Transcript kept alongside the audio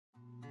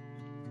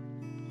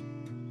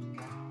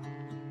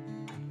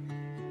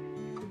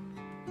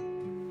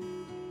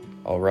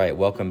All right,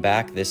 welcome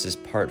back. This is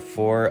part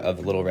 4 of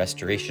a little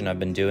restoration I've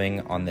been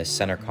doing on this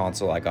center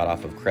console I got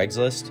off of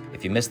Craigslist.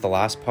 If you missed the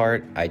last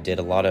part, I did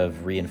a lot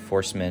of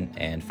reinforcement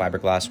and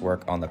fiberglass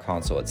work on the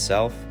console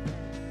itself,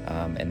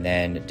 and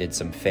then did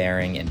some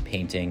fairing and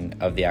painting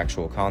of the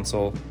actual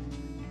console.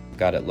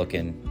 Got it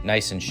looking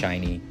nice and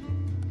shiny.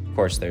 Of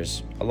course,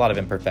 there's a lot of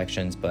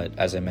imperfections, but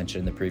as I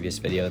mentioned in the previous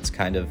video, it's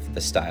kind of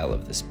the style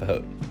of this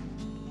boat.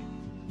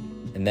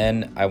 And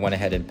then I went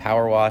ahead and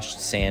power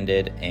washed,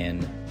 sanded,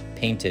 and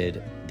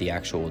painted the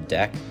actual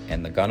deck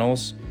and the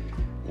gunnels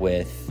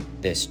with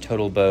this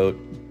Total Boat,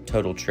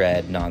 Total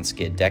Tread,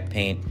 non-skid deck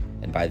paint,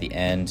 and by the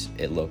end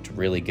it looked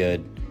really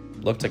good.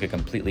 Looked like a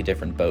completely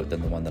different boat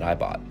than the one that I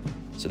bought.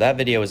 So that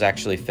video was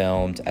actually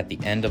filmed at the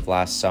end of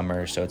last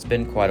summer, so it's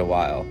been quite a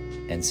while.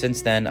 And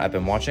since then I've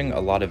been watching a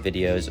lot of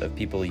videos of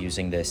people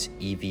using this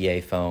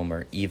EVA foam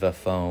or EVA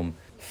foam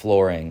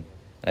flooring,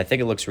 and I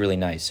think it looks really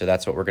nice, so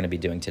that's what we're going to be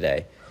doing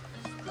today.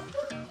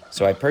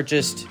 So I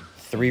purchased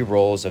 3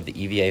 rolls of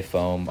the EVA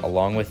foam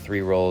along with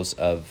 3 rolls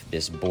of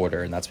this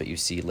border, and that's what you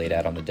see laid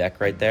out on the deck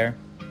right there.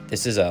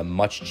 This is a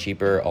much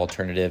cheaper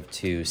alternative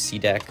to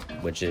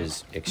SeaDek, which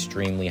is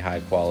extremely high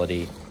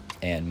quality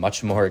and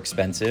much more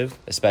expensive,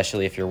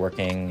 especially if you're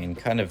working in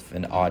kind of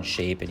an odd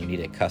shape and you need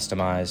it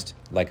customized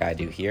like I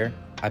do here.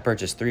 I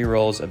purchased 3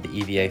 rolls of the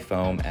EVA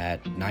foam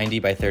at 90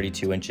 by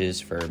 32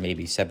 inches for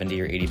maybe 70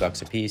 or 80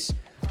 bucks a piece,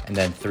 and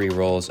then 3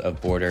 rolls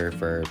of border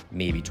for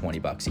maybe 20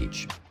 bucks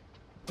each.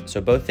 So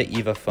both the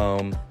EVA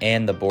foam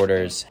and the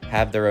borders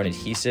have their own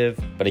adhesive,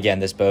 but again,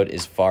 this boat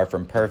is far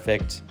from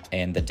perfect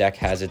and the deck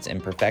has its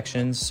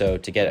imperfections, so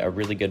to get a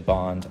really good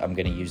bond, I'm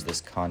going to use this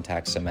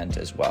contact cement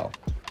as well.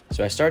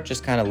 So I start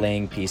just kind of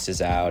laying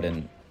pieces out,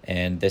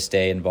 and this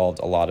day involved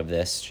a lot of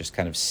this, just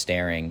kind of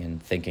staring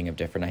and thinking of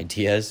different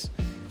ideas,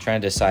 trying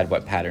to decide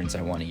what patterns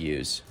I want to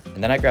use.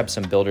 And then I grabbed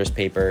some builder's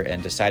paper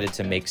and decided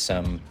to make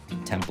some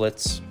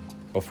templates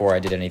before I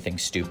did anything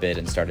stupid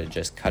and started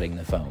just cutting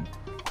the foam.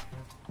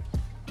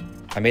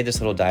 I made this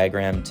little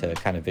diagram to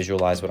kind of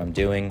visualize what I'm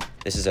doing.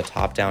 This is a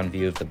top-down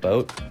view of the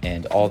boat,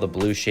 and all the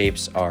blue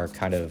shapes are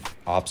kind of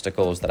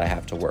obstacles that I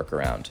have to work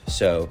around.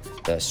 So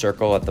the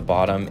circle at the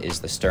bottom is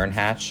the stern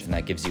hatch, and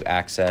that gives you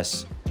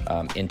access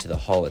into the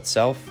hull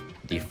itself.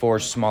 The 4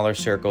 smaller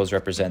circles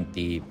represent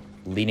the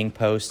leaning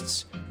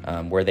posts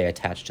where they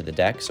attach to the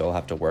deck, so I'll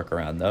have to work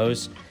around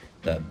those.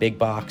 The big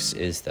box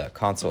is the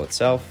console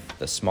itself,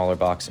 the smaller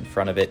box in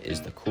front of it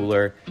is the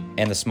cooler,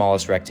 and the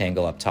smallest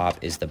rectangle up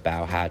top is the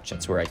bow hatch.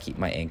 That's where I keep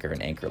my anchor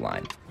and anchor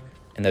line.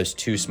 And those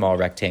 2 small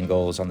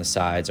rectangles on the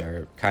sides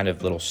are kind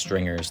of little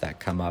stringers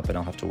that come up, and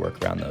I'll have to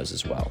work around those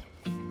as well.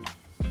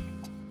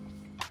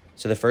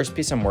 So the first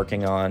piece I'm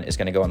working on is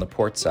going to go on the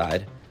port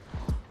side,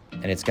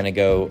 and it's going to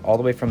go all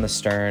the way from the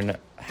stern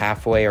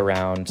halfway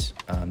around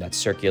that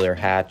circular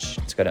hatch.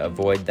 It's going to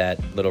avoid that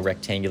little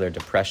rectangular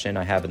depression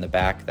I have in the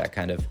back that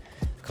kind of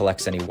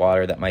collects any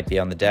water that might be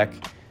on the deck,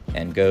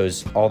 and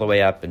goes all the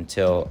way up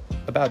until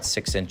about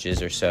 6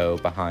 inches or so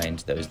behind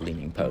those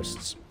leaning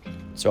posts.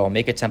 So I'll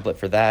make a template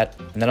for that,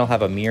 and then I'll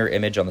have a mirror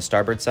image on the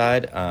starboard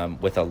side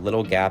with a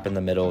little gap in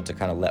the middle to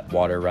kind of let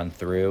water run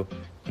through.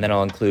 And then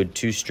I'll include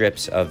 2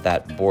 strips of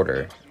that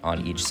border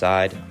on each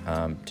side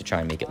to try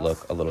and make it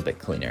look a little bit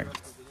cleaner.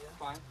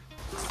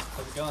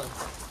 How's it going?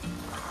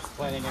 Just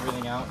planning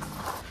everything out.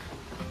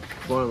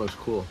 Flooring looks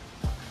cool.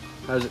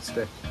 How does it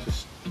stick?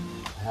 Just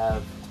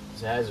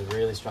It has a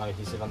really strong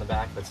adhesive on the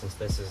back, but since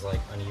this is like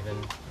uneven,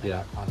 I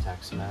got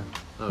contact cement.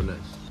 oh, nice.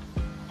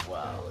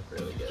 Wow, it'll look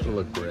really good. It'll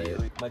look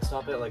great. Might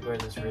stop it like where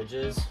this ridge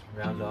is,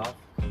 round off,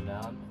 come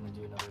down, and then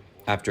do another.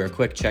 After a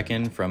quick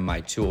check-in from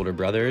my 2 older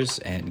brothers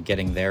and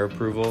getting their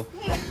approval,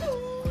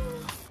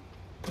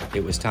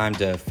 it was time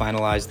to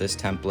finalize this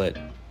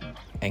template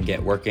and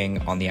get working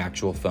on the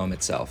actual foam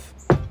itself.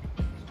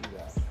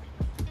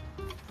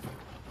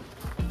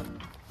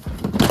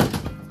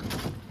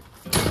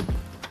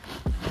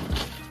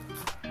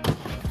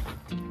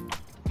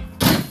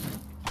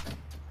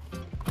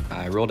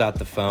 I rolled out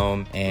the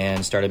foam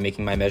and started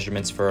making my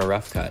measurements for a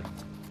rough cut.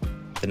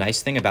 The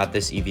nice thing about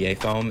this EVA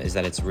foam is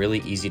that it's really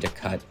easy to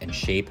cut and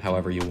shape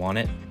however you want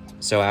it.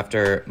 So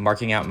after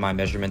marking out my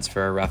measurements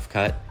for a rough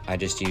cut, I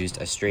just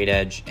used a straight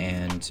edge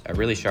and a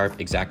really sharp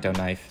X-Acto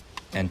knife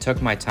and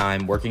took my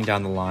time working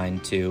down the line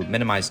to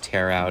minimize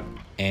tear out,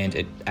 and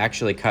it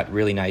actually cut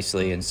really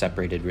nicely and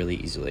separated really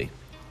easily.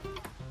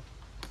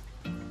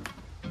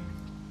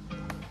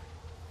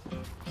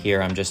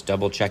 Here I'm just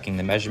double checking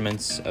the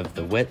measurements of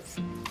the width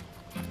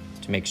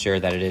to make sure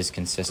that it is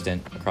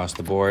consistent across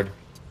the board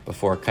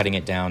before cutting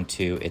it down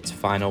to its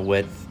final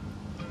width,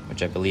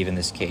 which I believe in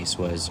this case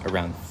was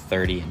around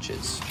 30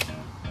 inches.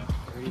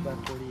 30 by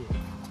 48.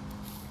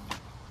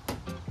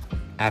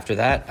 After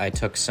that, I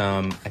took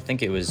some, I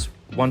think it was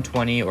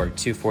 120 or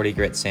 240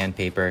 grit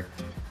sandpaper,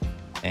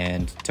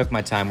 and took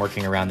my time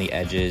working around the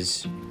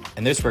edges.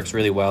 And this works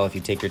really well if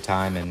you take your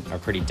time and are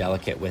pretty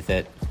delicate with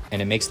it.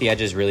 And it makes the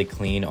edges really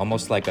clean,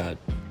 almost like a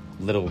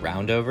little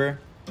roundover,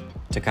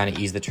 to kind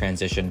of ease the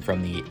transition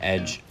from the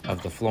edge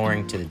of the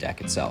flooring to the deck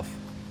itself.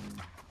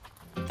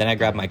 Then I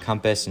grabbed my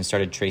compass and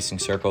started tracing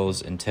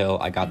circles until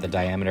I got the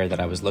diameter that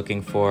I was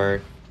looking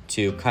for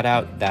to cut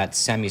out that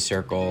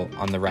semicircle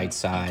on the right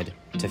side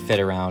to fit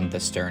around the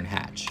stern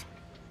hatch.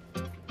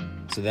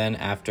 So then,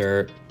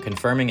 after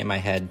confirming in my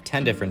head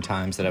 10 different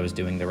times that I was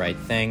doing the right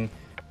thing,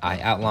 I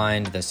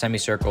outlined the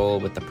semicircle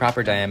with the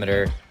proper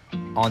diameter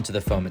onto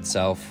the foam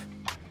itself.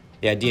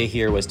 The idea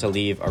here was to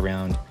leave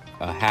around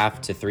a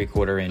 1/2 to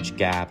 3/4 inch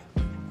gap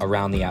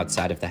around the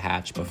outside of the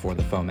hatch before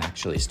the foam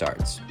actually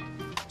starts.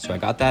 So I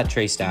got that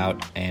traced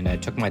out, and I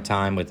took my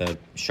time with a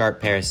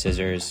sharp pair of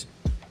scissors,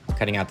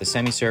 cutting out the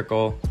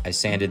semicircle. I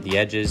sanded the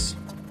edges,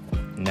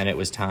 and then it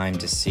was time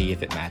to see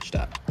if it matched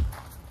up.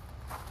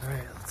 All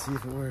right, let's see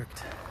if it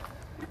worked.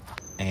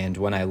 And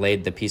when I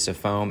laid the piece of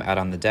foam out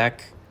on the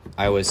deck,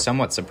 I was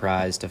somewhat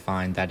surprised to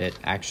find that it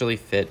actually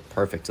fit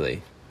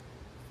perfectly.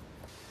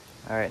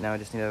 All right, now I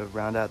just need to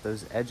round out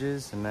those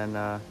edges, and then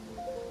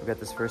we'll get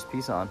this first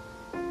piece on.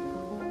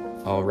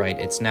 All right,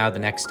 it's now the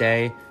next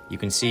day. You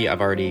can see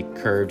I've already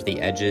curved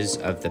the edges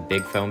of the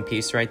big foam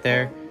piece right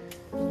there.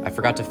 I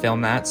forgot to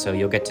film that, so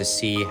you'll get to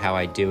see how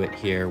I do it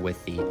here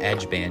with the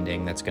edge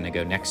banding that's gonna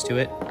go next to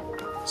it.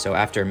 So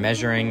after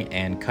measuring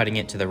and cutting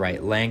it to the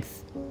right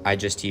length, I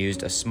just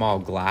used a small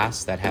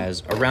glass that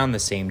has around the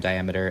same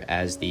diameter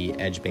as the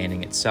edge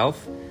banding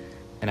itself,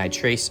 and I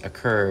trace a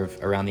curve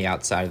around the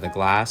outside of the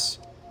glass,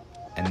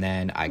 and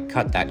then I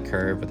cut that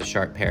curve with a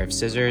sharp pair of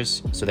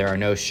scissors so there are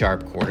no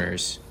sharp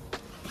corners.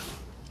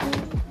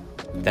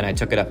 Then I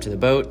took it up to the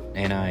boat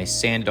and I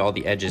sanded all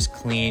the edges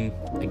clean,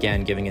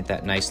 again giving it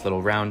that nice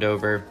little round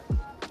over,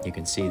 you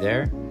can see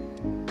there.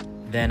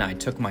 Then I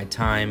took my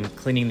time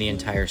cleaning the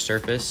entire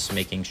surface,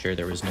 making sure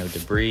there was no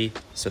debris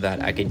so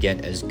that I could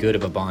get as good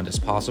of a bond as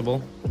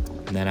possible.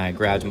 And then I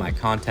grabbed my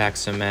contact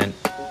cement,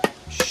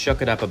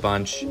 shook it up a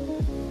bunch,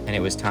 and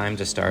it was time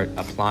to start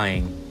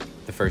applying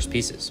the first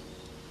pieces.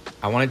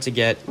 I wanted to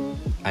get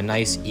a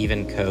nice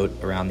even coat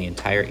around the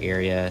entire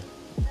area,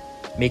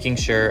 making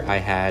sure I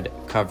had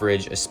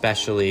coverage,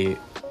 especially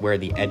where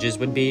the edges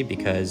would be,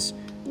 because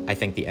I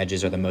think the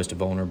edges are the most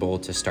vulnerable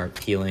to start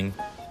peeling.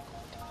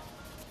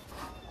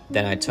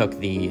 Then I took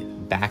the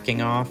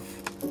backing off,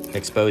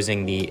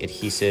 exposing the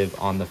adhesive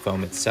on the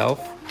foam itself,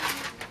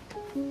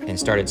 and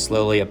started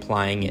slowly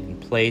applying it in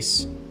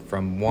place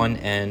from one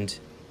end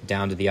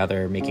down to the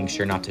other, making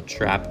sure not to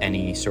trap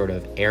any sort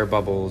of air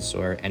bubbles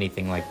or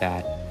anything like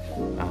that,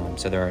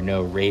 so there are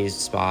no raised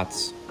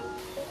spots.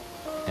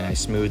 And I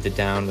smoothed it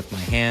down with my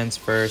hands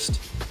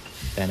first.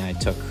 Then I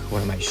took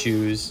one of my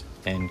shoes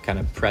and kind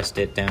of pressed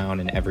it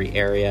down in every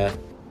area,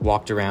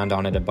 walked around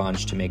on it a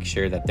bunch to make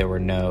sure that there were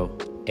no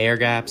air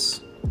gaps.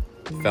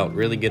 Felt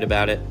really good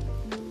about it.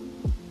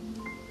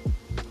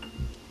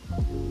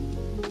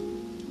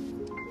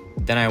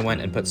 Then I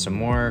went and put some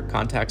more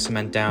contact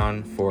cement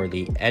down for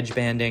the edge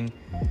banding.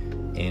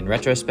 In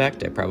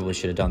retrospect, I probably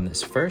should have done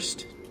this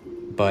first,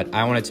 but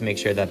I wanted to make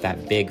sure that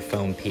that big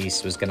foam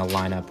piece was gonna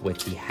line up with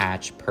the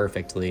hatch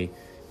perfectly.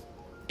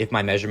 If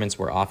my measurements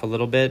were off a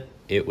little bit,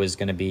 it was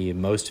gonna be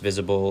most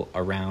visible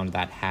around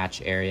that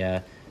hatch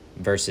area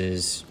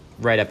versus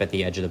right up at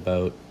the edge of the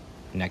boat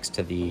next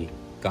to the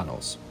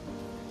gunnels.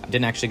 I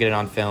didn't actually get it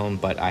on film,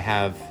 but I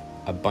have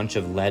a bunch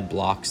of lead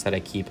blocks that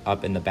I keep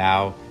up in the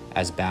bow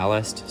as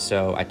ballast,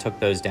 so I took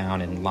those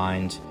down and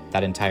lined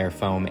that entire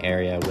foam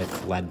area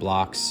with lead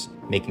blocks,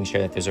 making sure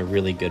that there's a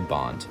really good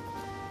bond.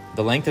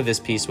 The length of this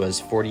piece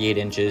was 48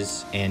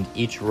 inches, and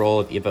each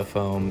roll of EVA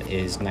foam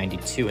is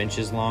 92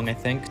 inches long, I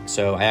think.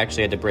 So I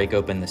actually had to break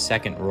open the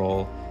second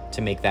roll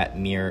to make that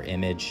mirror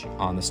image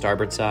on the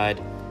starboard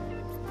side.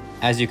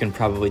 As you can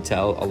probably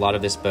tell, a lot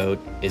of this boat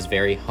is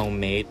very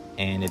homemade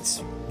and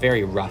it's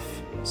very rough.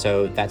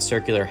 So that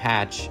circular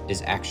hatch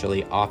is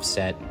actually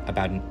offset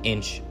about 1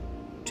 inch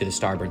to the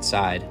starboard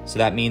side. So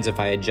that means if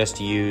I had just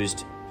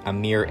used a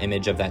mirror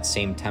image of that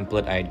same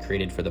template I had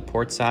created for the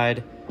port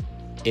side,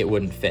 it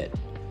wouldn't fit.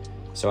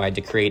 So I had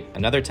to create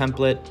another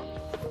template,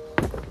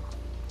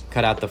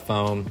 cut out the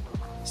foam,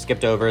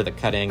 skipped over the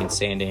cutting and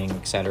sanding,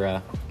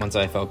 etc. Once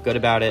I felt good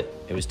about it,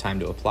 it was time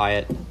to apply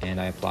it,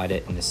 and I applied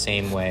it in the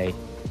same way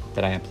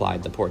that I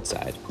applied the port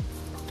side.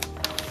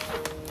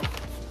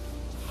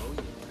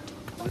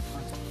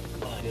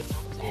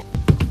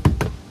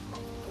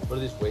 What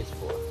are these weights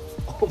for?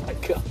 Oh my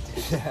god, dude.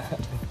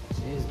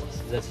 Jesus,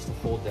 is that just to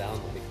hold down?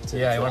 Like,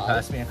 Yeah, you want to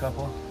pass me a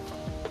couple?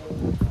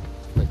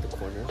 like the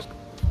corners?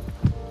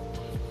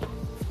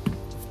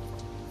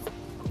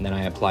 And then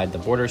I applied the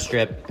border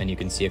strip, and you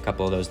can see a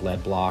couple of those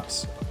lead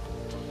blocks.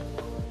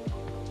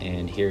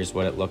 And here's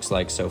what it looks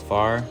like so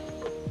far,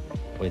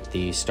 with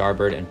the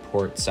starboard and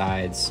port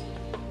sides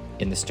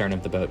in the stern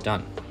of the boat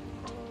done.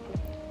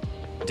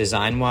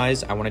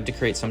 Design-wise, I wanted to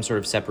create some sort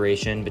of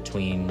separation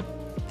between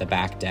the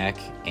back deck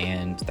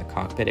and the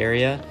cockpit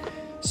area.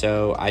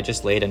 So I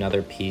just laid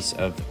another piece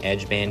of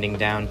edge banding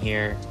down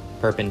here,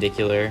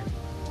 perpendicular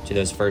to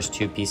those first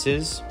two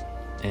pieces,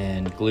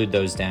 and glued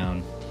those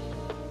down.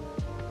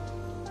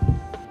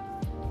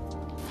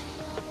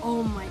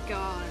 Oh my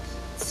god,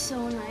 it's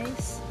so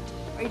nice.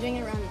 Are you doing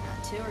it around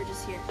that too, or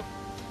just here?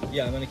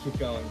 Yeah, I'm gonna keep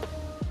going.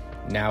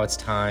 Now it's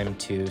time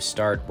to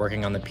start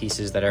working on the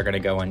pieces that are going to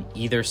go on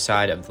either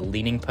side of the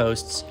leaning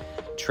posts,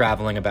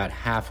 traveling about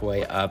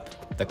halfway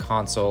up the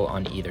console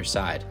on either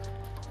side.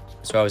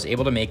 So I was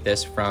able to make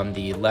this from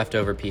the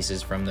leftover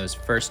pieces from those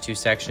first two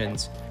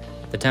sections.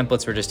 The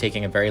templates were just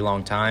taking a very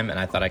long time, and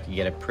I thought I could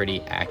get a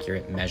pretty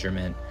accurate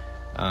measurement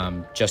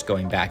just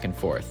going back and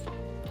forth.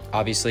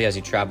 Obviously, as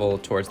you travel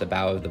towards the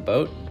bow of the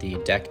boat, the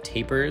deck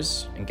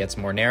tapers and gets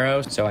more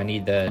narrow, so I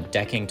need the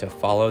decking to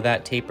follow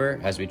that taper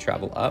as we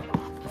travel up.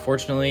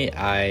 Fortunately,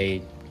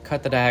 I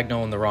cut the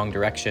diagonal in the wrong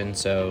direction,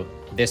 so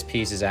this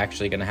piece is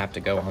actually going to have to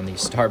go on the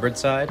starboard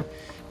side.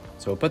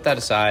 So we'll put that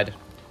aside,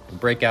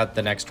 break out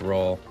the next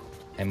roll,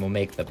 and we'll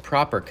make the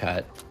proper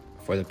cut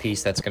for the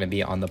piece that's going to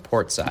be on the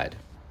port side.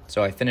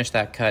 So I finish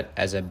that cut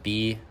as a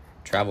B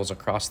travels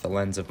across the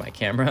lens of my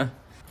camera,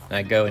 and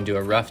I go and do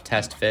a rough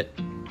test fit.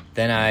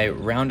 Then I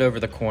round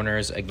over the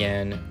corners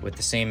again with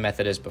the same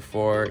method as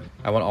before.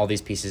 I want all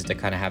these pieces to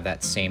kind of have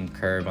that same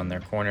curve on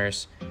their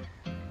corners.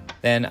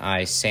 Then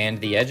I sand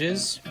the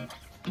edges,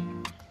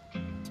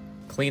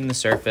 clean the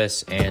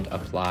surface, and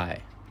apply.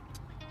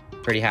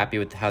 Pretty happy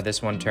with how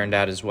this one turned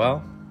out as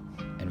well.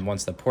 And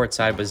once the port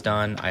side was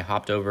done, I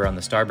hopped over on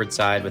the starboard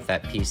side with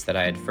that piece that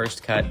I had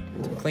first cut,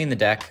 clean the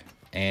deck,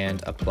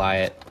 and apply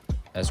it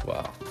as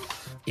well.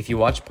 If you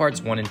watch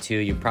parts 1 and 2,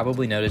 you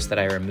probably noticed that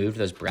I removed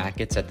those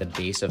brackets at the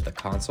base of the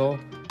console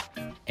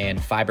and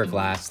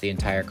fiberglass the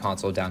entire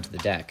console down to the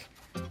deck.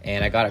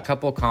 And I got a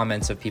couple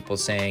comments of people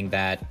saying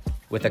that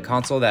with a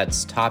console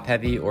that's top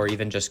heavy or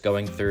even just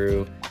going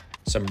through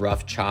some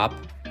rough chop,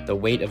 the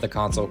weight of the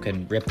console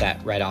can rip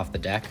that right off the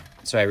deck.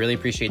 So I really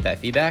appreciate that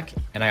feedback,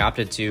 and I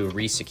opted to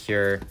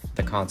re-secure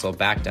the console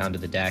back down to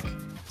the deck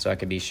so I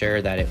could be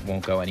sure that it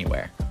won't go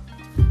anywhere.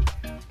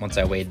 Once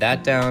I weighed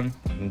that down,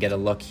 you can get a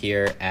look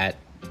here at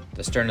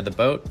the stern of the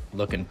boat,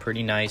 looking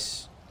pretty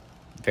nice.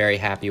 Very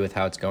happy with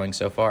how it's going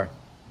so far.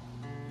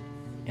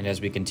 And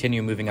as we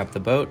continue moving up the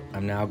boat,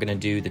 I'm now going to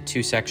do the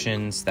two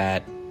sections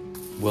that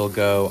will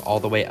go all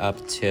the way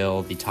up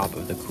till the top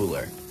of the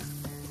cooler.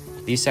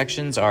 These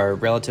sections are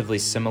relatively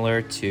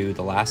similar to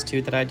the last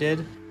two that I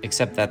did,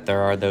 except that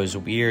there are those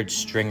weird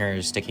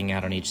stringers sticking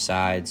out on each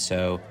side,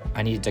 so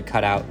I needed to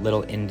cut out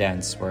little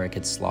indents where it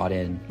could slot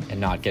in and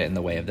not get in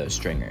the way of those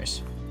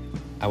stringers.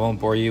 I won't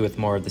bore you with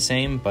more of the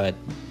same, but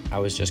I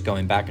was just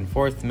going back and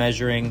forth,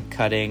 measuring,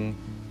 cutting,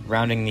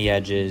 rounding the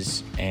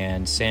edges,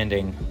 and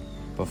sanding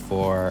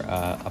before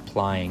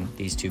applying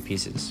these two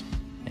pieces.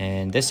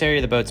 And this area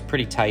of the boat's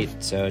pretty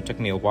tight, so it took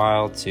me a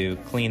while to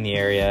clean the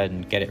area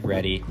and get it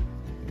ready.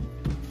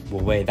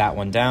 We'll weigh that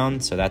one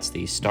down, so that's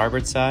the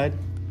starboard side.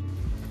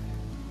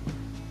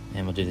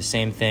 And we'll do the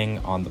same thing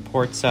on the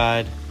port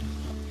side.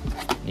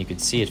 You can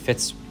see it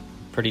fits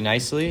pretty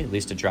nicely, at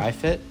least a dry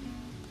fit.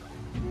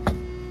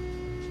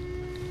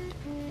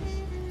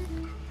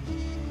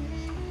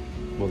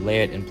 We'll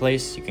lay it in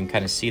place. You can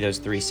kind of see those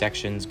three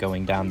sections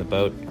going down the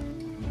boat.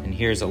 And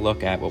here's a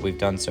look at what we've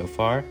done so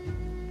far.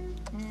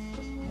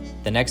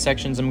 The next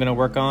sections I'm going to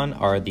work on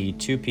are the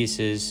two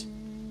pieces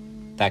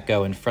that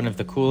go in front of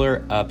the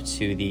cooler up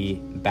to the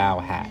bow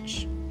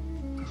hatch.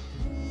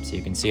 So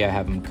you can see I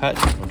have them cut.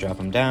 We'll drop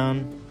them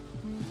down.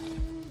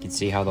 You can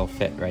see how they'll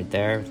fit right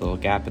there with a little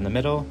gap in the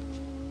middle.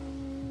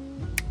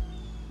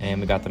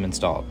 And we got them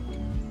installed.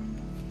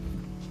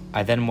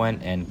 I then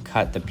went and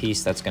cut the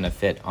piece that's going to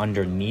fit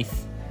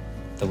underneath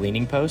the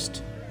leaning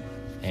post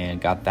and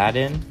got that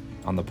in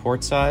on the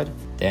port side.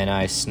 Then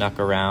I snuck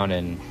around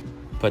and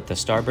put the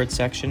starboard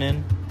section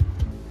in.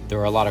 There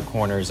were a lot of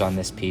corners on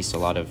this piece, a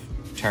lot of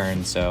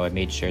turns, so I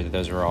made sure that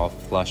those were all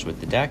flush with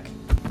the deck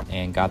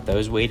and got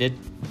those weighted.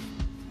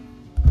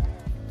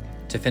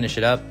 To finish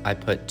it up, I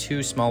put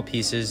two small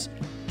pieces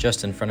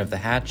just in front of the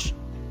hatch,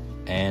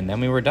 and then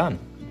we were done.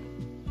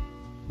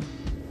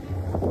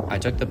 I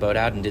took the boat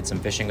out and did some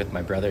fishing with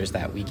my brothers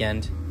that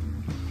weekend.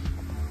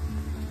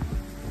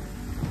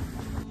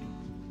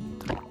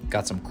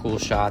 Got some cool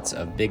shots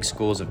of big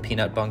schools of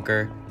peanut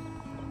bunker.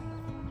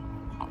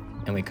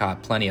 And we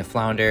caught plenty of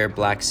flounder,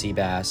 black sea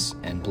bass,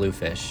 and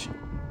bluefish.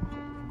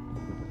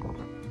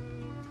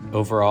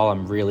 Overall,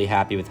 I'm really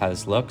happy with how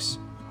this looks.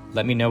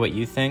 Let me know what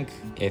you think.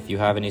 If you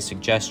have any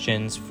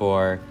suggestions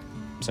for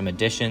some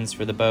additions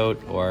for the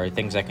boat or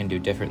things I can do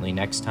differently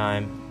next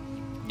time.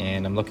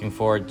 And I'm looking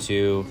forward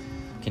to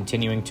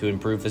continuing to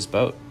improve this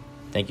boat.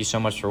 Thank you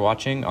so much for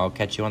watching. I'll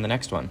catch you on the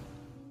next one.